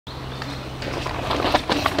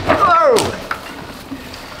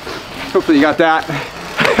Hopefully you got that.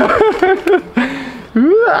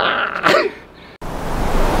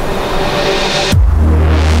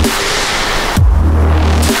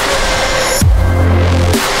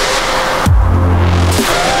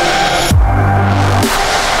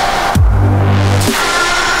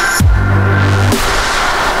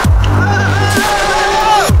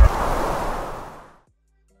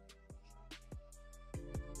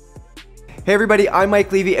 Hey everybody, I'm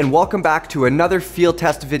Mike Levy and welcome back to another field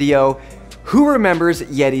test video. Who remembers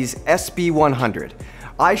Yeti's SB100?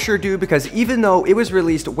 I sure do, because even though it was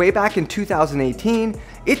released way back in 2018,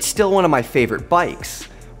 it's still one of my favorite bikes.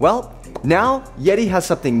 Well, now Yeti has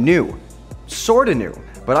something new. Sorta new,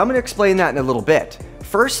 but I'm gonna explain that in a little bit.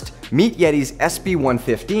 First, meet Yeti's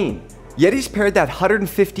SB115. Yeti's paired that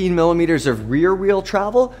 115 millimeters of rear wheel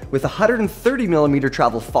travel with 130 millimeter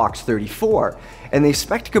travel Fox 34, and they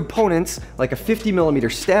spec'd components like a 50 millimeter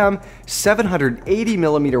stem, 780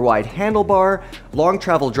 millimeter wide handlebar, long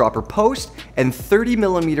travel dropper post, and 30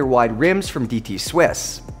 millimeter wide rims from DT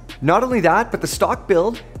Swiss. Not only that, but the stock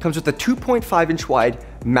build comes with a 2.5 inch wide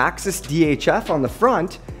Maxxis DHF on the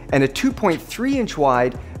front and a 2.3 inch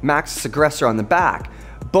wide Maxxis Aggressor on the back,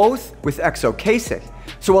 both with EXO casing.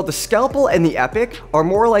 So while the Scalpel and the Epic are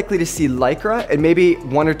more likely to see Lycra and maybe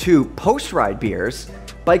one or two post-ride beers,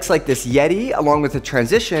 bikes like this Yeti, along with the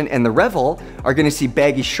Transition and the Revel, are gonna see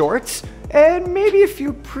baggy shorts and maybe a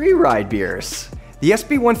few pre-ride beers. The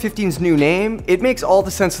SB115's new name, it makes all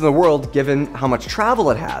the sense in the world given how much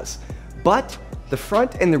travel it has. But the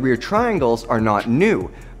front and the rear triangles are not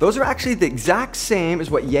new. Those are actually the exact same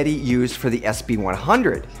as what Yeti used for the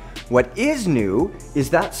SB100. What is new is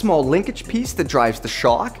that small linkage piece that drives the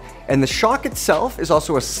shock, and the shock itself is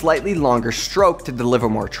also a slightly longer stroke to deliver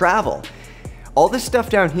more travel. All this stuff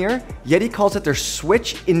down here, Yeti calls it their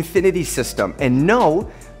Switch Infinity system, and no,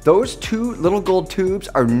 those two little gold tubes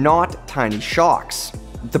are not tiny shocks.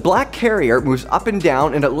 The black carrier moves up and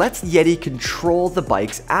down and it lets Yeti control the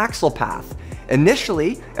bike's axle path.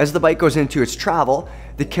 Initially, as the bike goes into its travel,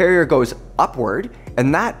 the carrier goes upward,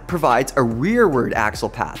 and that provides a rearward axle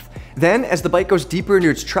path. Then, as the bike goes deeper into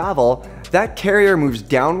its travel, that carrier moves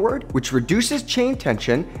downward, which reduces chain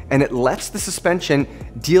tension, and it lets the suspension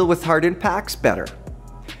deal with hard impacts better.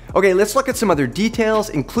 Okay, let's look at some other details,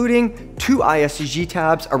 including two ISCG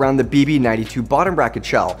tabs around the BB92 bottom bracket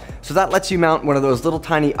shell. So that lets you mount one of those little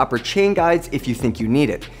tiny upper chain guides if you think you need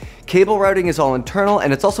it. Cable routing is all internal,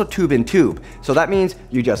 and it's also tube in tube. So that means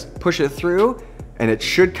you just push it through, and it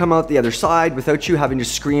should come out the other side without you having to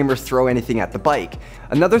scream or throw anything at the bike.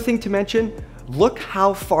 Another thing to mention, look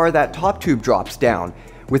how far that top tube drops down.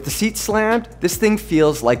 With the seat slammed, this thing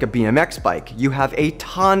feels like a BMX bike. You have a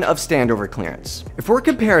ton of standover clearance. If we're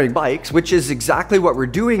comparing bikes, which is exactly what we're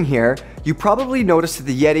doing here, you probably notice that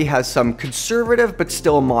the Yeti has some conservative but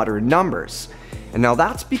still modern numbers. And now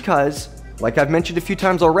that's because, like I've mentioned a few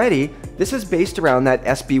times already, this is based around that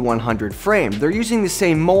SB100 frame. They're using the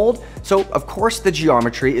same mold, so of course the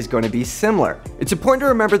geometry is going to be similar. It's important to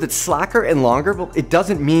remember that slacker and longer, well, it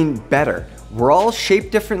doesn't mean better. We're all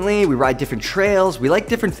shaped differently, we ride different trails, we like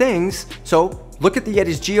different things, so look at the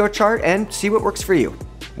Yeti's geo chart and see what works for you.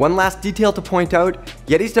 One last detail to point out,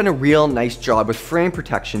 Yeti's done a real nice job with frame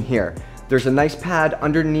protection here. There's a nice pad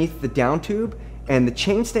underneath the down tube, and the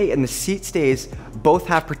chainstay and the seat stays both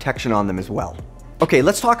have protection on them as well. Okay,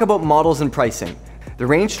 let's talk about models and pricing. The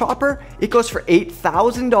range topper, it goes for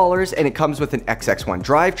 $8,000 and it comes with an XX1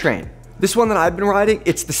 drivetrain. This one that I've been riding,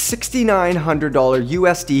 it's the $6,900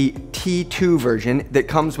 USD T2 version that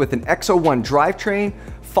comes with an X01 drivetrain,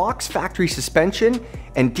 Fox factory suspension,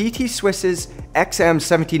 and DT Swiss's XM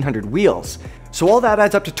 1700 wheels. So all that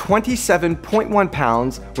adds up to 27.1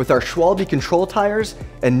 pounds with our Schwalbe control tires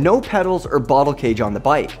and no pedals or bottle cage on the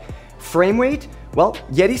bike. Frame weight? Well,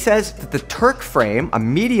 Yeti says that the Turk frame, a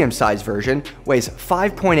medium-sized version, weighs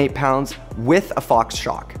 5.8 pounds with a Fox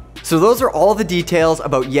shock. So those are all the details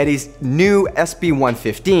about Yeti's new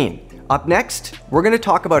SB115. Up next, we're going to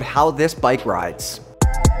talk about how this bike rides.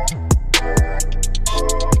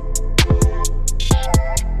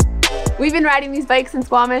 We've been riding these bikes in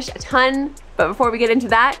Squamish a ton, but before we get into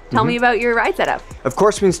that, tell me about your ride setup. Of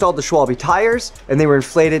course, we installed the Schwalbe tires, and they were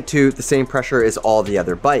inflated to the same pressure as all the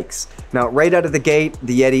other bikes. Now, right out of the gate,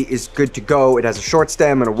 the Yeti is good to go. It has a short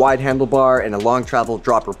stem and a wide handlebar and a long travel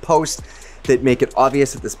dropper post that make it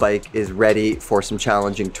obvious that this bike is ready for some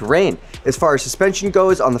challenging terrain. As far as suspension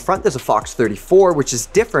goes, on the front there's a Fox 34, which is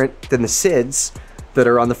different than the SIDs that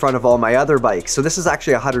are on the front of all my other bikes. So this is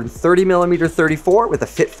actually a 130 millimeter 34 with a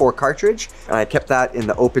Fit 4 cartridge. And I kept that in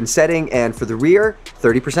the open setting, and for the rear,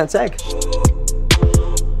 30% seg.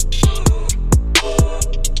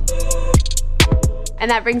 And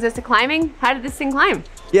that brings us to climbing. How did this thing climb?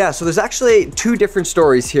 Yeah, so there's actually two different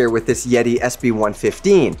stories here with this Yeti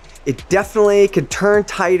SB115. It definitely could turn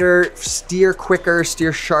tighter, steer quicker,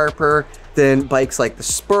 steer sharper than bikes like the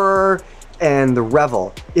Spur and the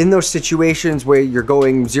Revel. In those situations where you're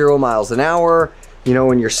going 0 miles an hour, you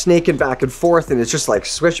know, and you're snaking back and forth and it's just like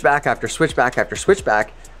switchback after switchback after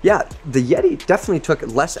switchback, yeah, the Yeti definitely took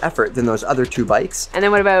less effort than those other two bikes. And then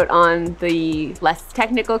what about on the less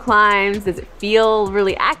technical climbs? Does it feel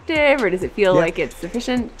really active or does it feel like it's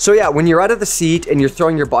sufficient? So yeah, when you're out of the seat and you're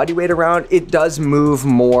throwing your body weight around, it does move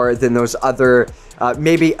more than those other,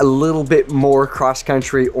 maybe a little bit more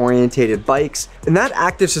cross-country orientated bikes. And that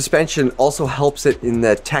active suspension also helps it in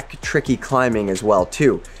the tech tricky climbing as well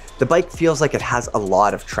too. The bike feels like it has a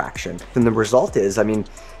lot of traction. And the result is, I mean,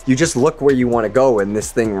 you just look where you want to go and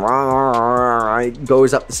this thing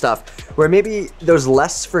goes up the stuff. Where maybe those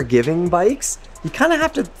less forgiving bikes, you kind of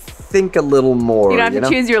have to think a little more. You don't have to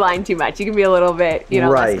choose your line too much. You can be a little bit, you know,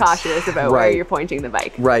 less cautious about where you're pointing the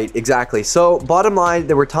bike. Right, exactly. So bottom line,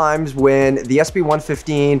 there were times when the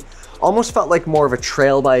SB115 almost felt like more of a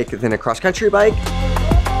trail bike than a cross-country bike.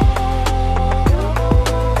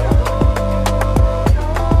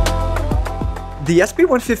 The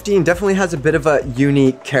SB115 definitely has a bit of a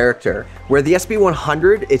unique character, where the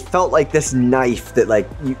SB100, it felt like this knife that like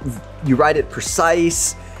you ride it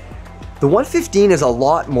precise. The 115 is a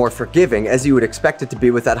lot more forgiving, as you would expect it to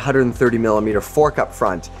be with that 130mm fork up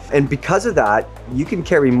front. And because of that, you can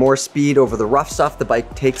carry more speed over the rough stuff, the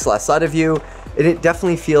bike takes less out of you, and it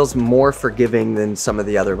definitely feels more forgiving than some of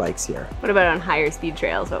the other bikes here. What about on higher speed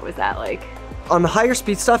trails? What was that like? On the higher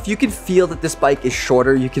speed stuff, you can feel that this bike is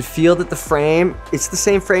shorter. You can feel that the frame, it's the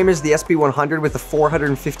same frame as the SB100 with a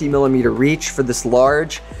 450mm reach for this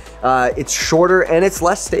large. It's shorter and it's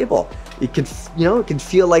less stable. It can, you know, it can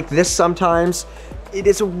feel like this sometimes. It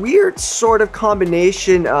is a weird sort of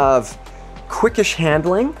combination of quickish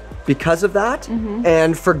handling because of that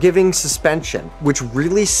and forgiving suspension, which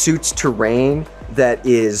really suits terrain that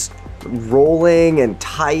is rolling and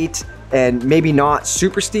tight and maybe not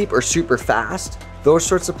super steep or super fast. Those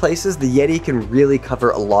sorts of places, the Yeti can really cover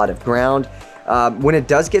a lot of ground. When it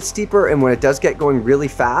does get steeper and when it does get going really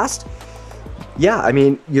fast, yeah, I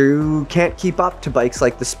mean, you can't keep up to bikes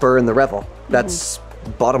like the Spur and the Revel. That's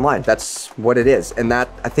bottom line, that's what it is. And that,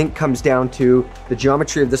 I think, comes down to the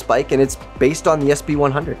geometry of this bike, and it's based on the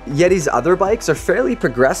SB100. Yeti's other bikes are fairly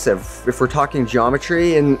progressive if we're talking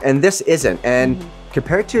geometry, and this isn't. And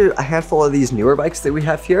compared to a handful of these newer bikes that we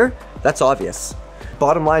have here, that's obvious.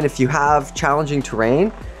 Bottom line, if you have challenging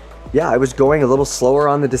terrain, yeah, I was going a little slower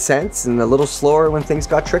on the descents and a little slower when things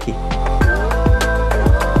got tricky.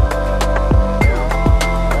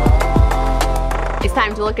 It's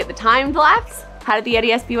time to look at the timed laps. How did the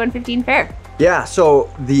Yeti SB115 fare? Yeah,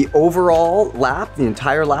 so the overall lap, the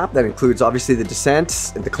entire lap, that includes obviously the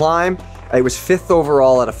descent and the climb, it was 5th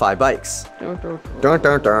overall out of 5 bikes.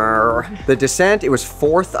 The descent, it was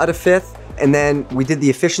 4th out of 5th. And then we did the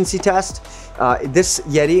efficiency test. This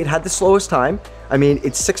Yeti, it had the slowest time. I mean,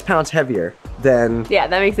 it's 6 pounds heavier than that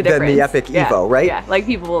makes a difference. Than the Epic Evo, right? Yeah, like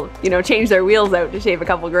people, you know, change their wheels out to shave a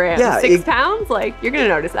couple grams. Yeah, 6 pounds, like you're gonna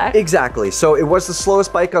notice that. Exactly. So it was the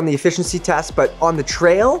slowest bike on the efficiency test, but on the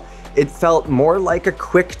trail, it felt more like a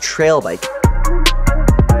quick trail bike.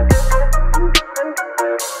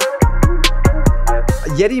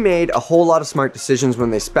 Yeti made a whole lot of smart decisions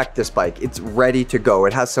when they spec'd this bike. It's ready to go.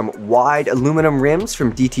 It has some wide aluminum rims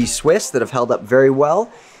from DT Swiss that have held up very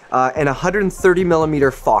well, and a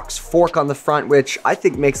 130mm Fox fork on the front, which I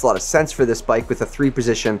think makes a lot of sense for this bike with a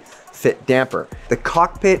 3-position fit damper. The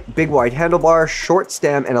cockpit, big wide handlebar, short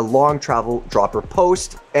stem, and a long travel dropper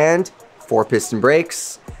post, and 4-piston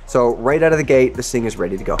brakes. So right out of the gate, this thing is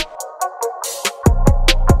ready to go.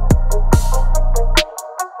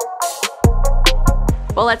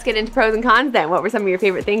 Well, let's get into pros and cons then. What were some of your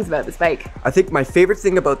favorite things about this bike? I think my favorite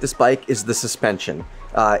thing about this bike is the suspension.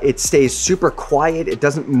 It stays super quiet. It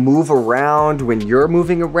doesn't move around when you're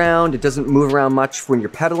moving around. It doesn't move around much when you're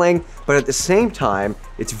pedaling, but at the same time,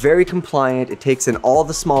 it's very compliant. It takes in all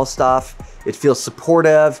the small stuff. It feels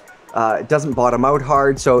supportive. It doesn't bottom out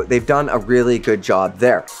hard, so they've done a really good job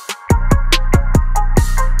there.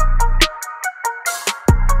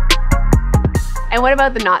 And what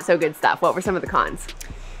about the not so good stuff? What were some of the cons?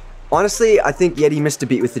 Honestly, I think Yeti missed a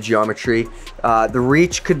beat with the geometry. The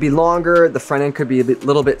reach could be longer, the front end could be a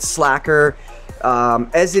little bit slacker.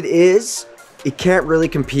 As it is, it can't really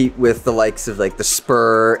compete with the likes of like the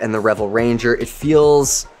Spur and the Revel Ranger. It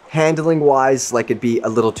feels, handling-wise, like it'd be a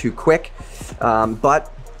little too quick.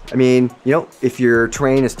 But, I mean, you know, if your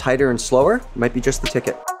terrain is tighter and slower, it might be just the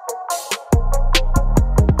ticket.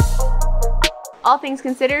 all things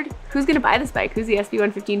considered, who's gonna buy this bike? Who's the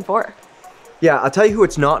SB115 for? Yeah, I'll tell you who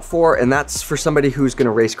it's not for, and that's for somebody who's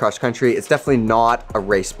gonna race cross country. It's definitely not a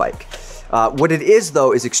race bike. What it is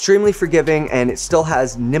though is extremely forgiving, and it still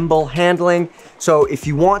has nimble handling. So if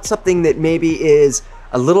you want something that maybe is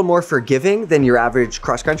a little more forgiving than your average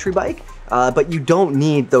cross country bike, but you don't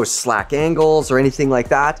need those slack angles or anything like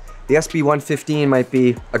that, the SB115 might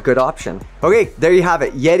be a good option. Okay, there you have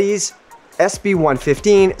it, Yeti's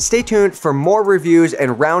SB115. Stay tuned for more reviews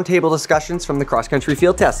and roundtable discussions from the cross country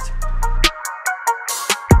field test.